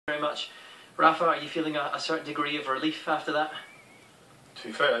Very much. Rafa, are you feeling a certain degree of relief after that? To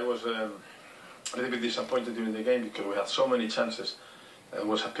be fair, I was a little bit disappointed during the game because we had so many chances. It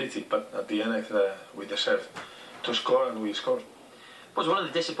was a pity, but at the end I thought we deserved to score and we scored. Was one of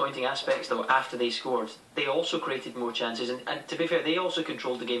the disappointing aspects though, after they scored, they also created more chances and to be fair, they also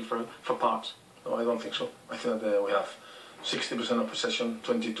controlled the game for parts. No, I don't think so. I think that we have 60% of possession,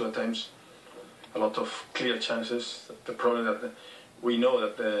 22 attempts, a lot of clear chances. The problem that we knew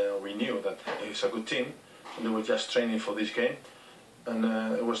that it's a good team and they were just training for this game, and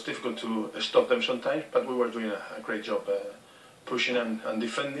it was difficult to stop them sometimes, but we were doing a great job pushing and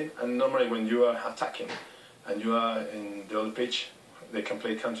defending. And normally when you are attacking and you are in the other pitch, they can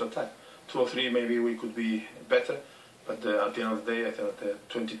play counter-attack. 2 or 3 maybe we could be better, but at the end of the day I think that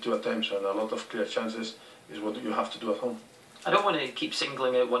 22 attempts and a lot of clear chances is what you have to do at home. I don't want to keep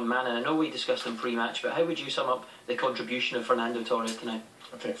singling out one man, and I know we discussed him pre-match, but how would you sum up the contribution of Fernando Torres tonight?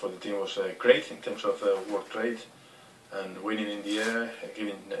 I think for the team was great in terms of work rate and winning in the air,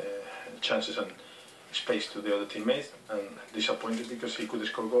 giving chances and space to the other teammates, and disappointed because he could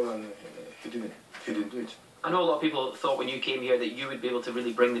score a goal and he didn't do it. I know a lot of people thought when you came here that you would be able to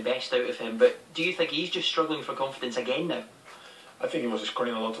really bring the best out of him, but do you think he's just struggling for confidence again now? I think he was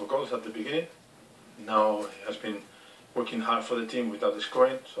scoring a lot of goals at the beginning. Now he has been working hard for the team without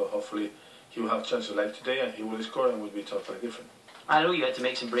scoring, so hopefully he will have chances like today and he will score and will be totally different. I know you had to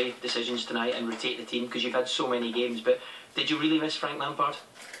make some brave decisions tonight and rotate the team because you've had so many games, but did you really miss Frank Lampard?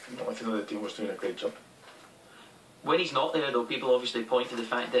 No, I think that the team was doing a great job. When he's not there though, people obviously point to the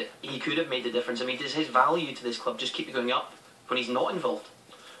fact that he could have made the difference. I mean, does his value to this club just keep going up when he's not involved?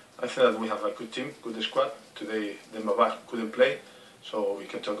 I think that we have a good team, good squad. Today Dembaba couldn't play, so we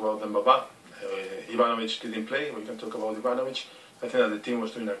can talk about Dembaba. Ivanovic didn't play, we can talk about Ivanovic. I think that the team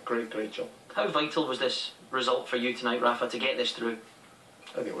was doing a great job. How vital was this result for you tonight, Rafa, to get this through?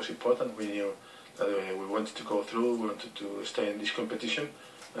 I think it was important. We knew that we wanted to go through, we wanted to stay in this competition.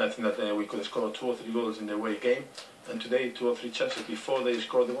 And I think that we could score 2 or 3 goals in the away game. And today, 2 or 3 chances. Before they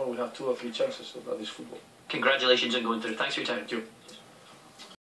scored the goal, we have 2 or 3 chances. So that is football. Congratulations on going through. Thanks for your time. Thank you.